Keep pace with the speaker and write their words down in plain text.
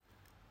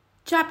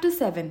Chapter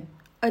 7.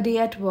 A Day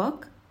at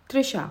Work.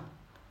 Trisha.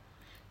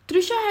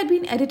 Trisha had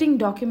been editing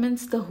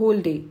documents the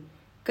whole day,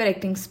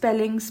 correcting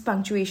spellings,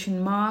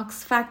 punctuation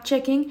marks,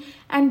 fact-checking,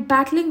 and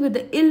battling with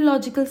the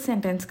illogical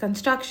sentence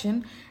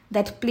construction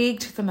that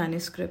plagued the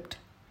manuscript.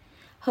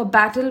 Her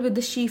battle with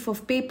the sheaf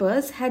of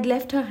papers had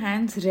left her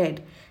hands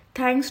red,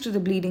 thanks to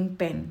the bleeding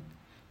pen,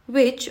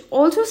 which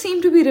also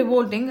seemed to be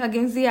revolting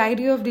against the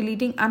idea of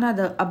deleting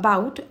another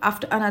about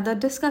after another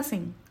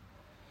discussing.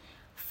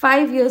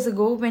 5 years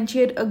ago, when she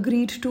had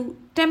agreed to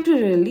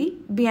temporarily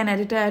be an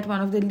editor at one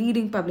of the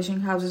leading publishing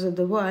houses of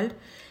the world,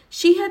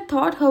 she had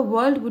thought her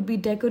world would be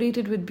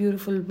decorated with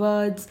beautiful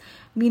words,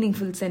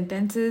 meaningful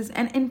sentences,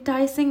 and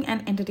enticing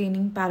and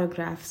entertaining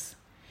paragraphs.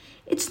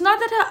 It's not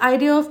that her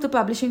idea of the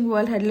publishing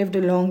world had lived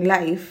a long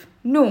life.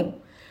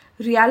 No,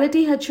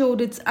 reality had showed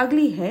its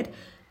ugly head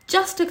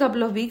just a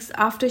couple of weeks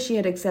after she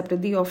had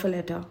accepted the offer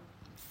letter.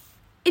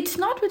 It's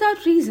not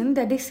without reason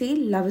that they say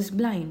love is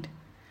blind.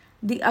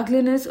 The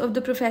ugliness of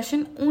the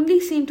profession only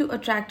seemed to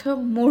attract her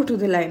more to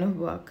the line of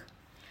work.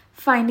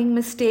 Finding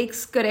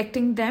mistakes,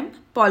 correcting them,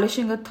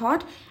 polishing a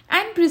thought,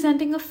 and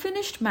presenting a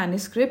finished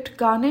manuscript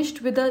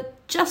garnished with a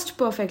just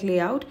perfect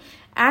layout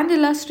and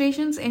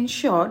illustrations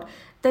ensured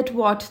that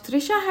what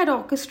Trisha had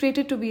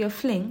orchestrated to be a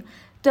fling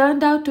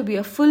turned out to be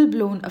a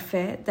full-blown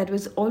affair that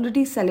was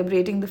already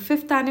celebrating the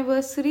 5th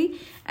anniversary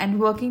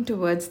and working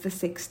towards the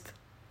 6th.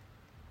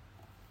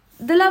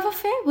 The love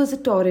affair was a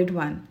torrid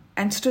one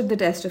and stood the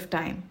test of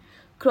time,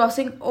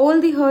 crossing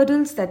all the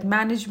hurdles that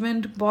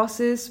management,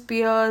 bosses,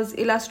 peers,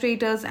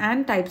 illustrators,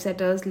 and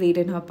typesetters laid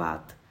in her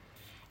path.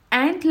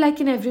 And like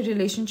in every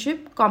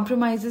relationship,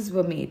 compromises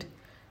were made.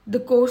 The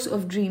course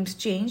of dreams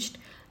changed,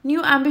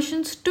 new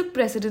ambitions took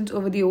precedence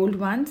over the old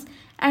ones,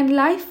 and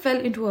life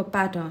fell into a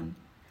pattern.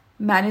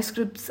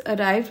 Manuscripts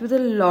arrived with a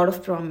lot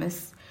of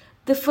promise.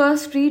 The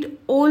first read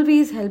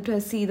always helped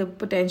her see the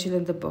potential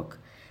in the book.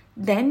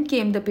 Then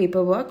came the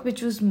paperwork,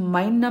 which was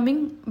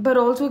mind-numbing but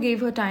also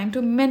gave her time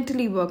to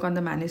mentally work on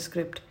the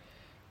manuscript.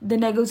 The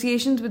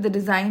negotiations with the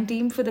design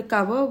team for the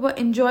cover were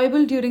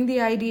enjoyable during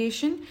the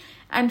ideation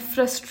and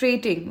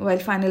frustrating while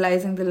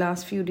finalizing the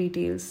last few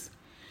details.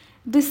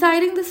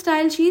 Deciding the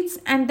style sheets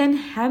and then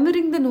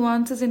hammering the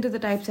nuances into the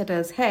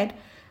typesetter's head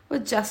were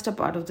just a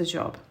part of the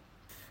job.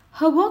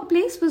 Her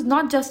workplace was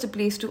not just a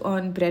place to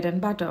earn bread and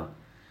butter.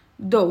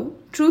 Though,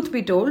 truth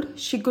be told,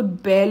 she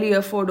could barely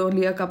afford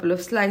only a couple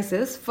of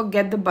slices,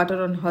 forget the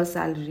butter on her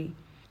salary.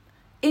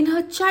 In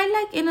her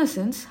childlike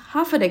innocence,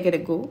 half a decade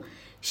ago,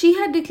 she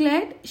had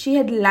declared she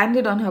had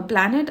landed on her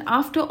planet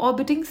after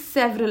orbiting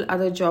several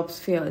other job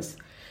spheres,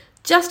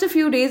 just a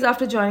few days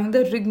after joining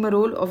the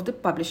rigmarole of the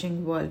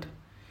publishing world.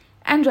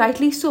 And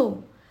rightly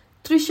so.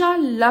 Trisha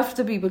loved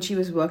the people she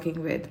was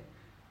working with.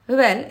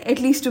 Well, at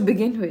least to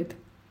begin with.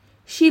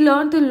 She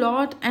learned a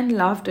lot and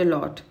laughed a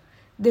lot.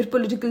 Their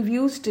political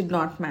views did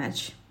not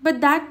match,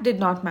 but that did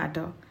not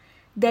matter.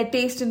 Their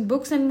taste in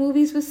books and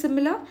movies was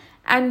similar,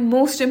 and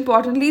most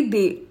importantly,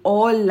 they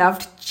all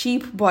loved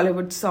cheap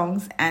Bollywood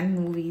songs and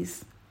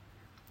movies.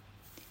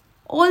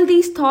 All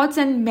these thoughts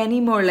and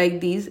many more like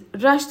these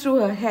rushed through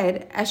her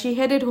head as she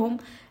headed home,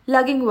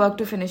 lugging work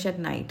to finish at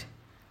night.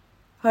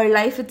 Her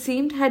life, it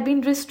seemed, had been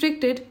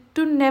restricted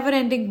to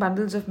never-ending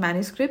bundles of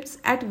manuscripts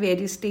at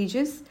various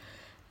stages,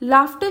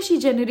 laughter she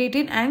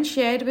generated and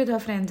shared with her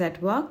friends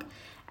at work,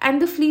 and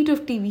the fleet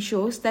of TV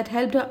shows that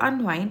helped her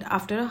unwind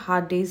after a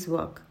hard day's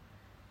work.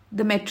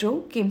 The metro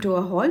came to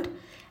a halt,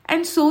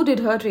 and so did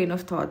her train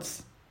of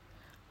thoughts.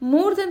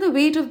 More than the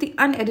weight of the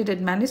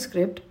unedited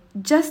manuscript,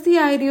 just the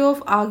idea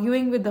of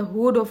arguing with the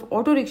horde of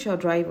auto rickshaw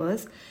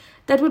drivers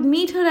that would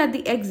meet her at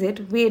the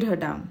exit weighed her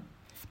down.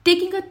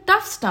 Taking a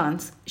tough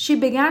stance, she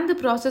began the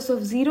process of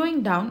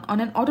zeroing down on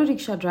an auto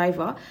rickshaw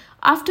driver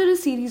after a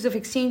series of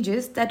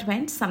exchanges that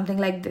went something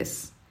like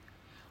this.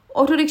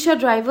 Auto rickshaw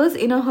drivers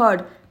in a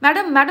herd.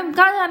 Madam, kahan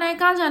jana hai,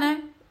 kahan jana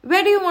hai?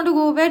 Where do you want to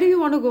go, where do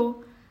you want to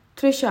go?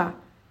 Trisha,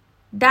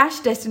 dash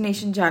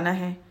destination jana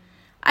hai.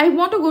 I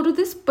want to go to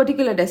this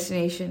particular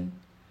destination.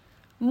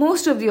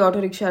 Most of the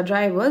auto rickshaw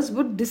drivers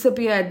would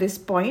disappear at this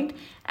point,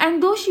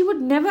 and though she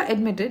would never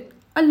admit it,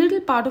 a little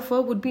part of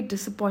her would be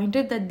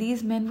disappointed that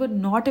these men were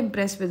not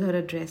impressed with her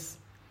address.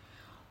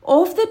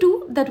 Of the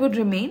two that would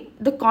remain,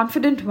 the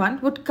confident one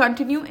would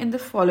continue in the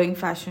following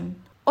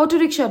fashion. Auto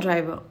rickshaw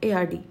driver,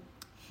 ARD.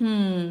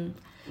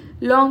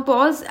 Long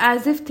pause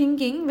as if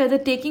thinking whether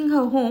taking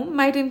her home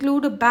might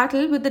include a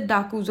battle with the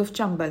Dakus of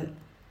Chambal.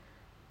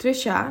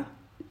 Trisha,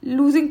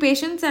 losing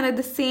patience and at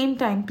the same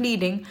time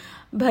pleading,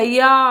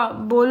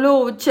 Bhaiya,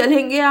 bolo,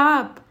 chalenge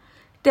aap.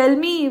 Tell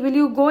me, will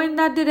you go in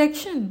that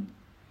direction?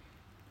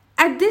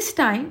 At this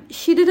time,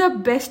 she did her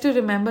best to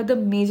remember the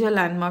major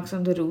landmarks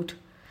on the route.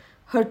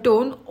 Her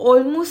tone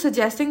almost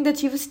suggesting that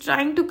she was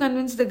trying to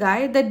convince the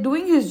guy that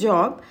doing his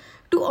job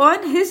to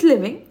earn his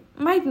living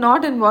might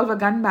not involve a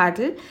gun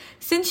battle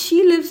since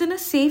she lives in a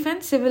safe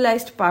and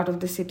civilized part of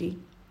the city.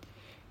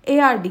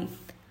 ARD.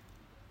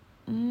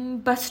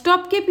 Bus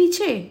stop ke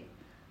piche?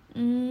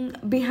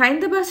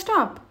 Behind the bus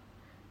stop?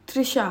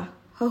 Trisha,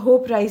 her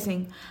hope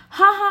rising.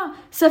 हाँ,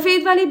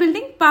 सफेद वाली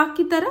building park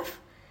की तरफ.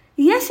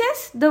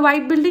 Yes, the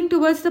white building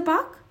towards the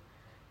park.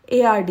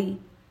 ARD.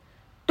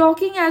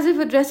 Talking as if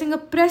addressing a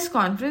press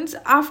conference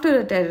after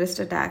a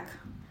terrorist attack.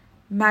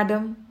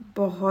 Madam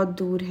बहुत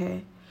दूर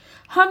है.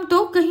 हम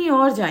तो कहीं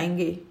और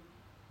जाएंगे.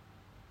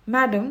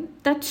 Madam,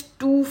 that's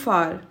too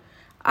far.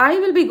 I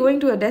will be going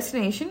to a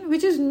destination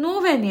which is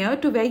nowhere near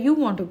to where you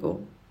want to go.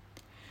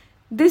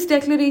 This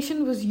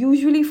declaration was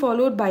usually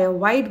followed by a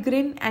wide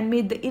grin and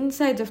made the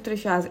insides of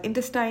Trisha's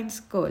intestines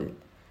curl.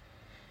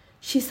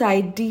 She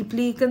sighed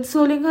deeply,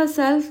 consoling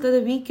herself that the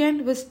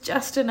weekend was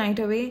just a night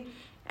away,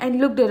 and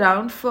looked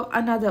around for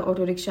another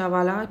auto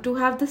rickshawala to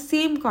have the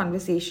same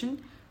conversation,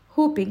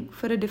 hoping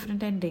for a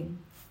different ending.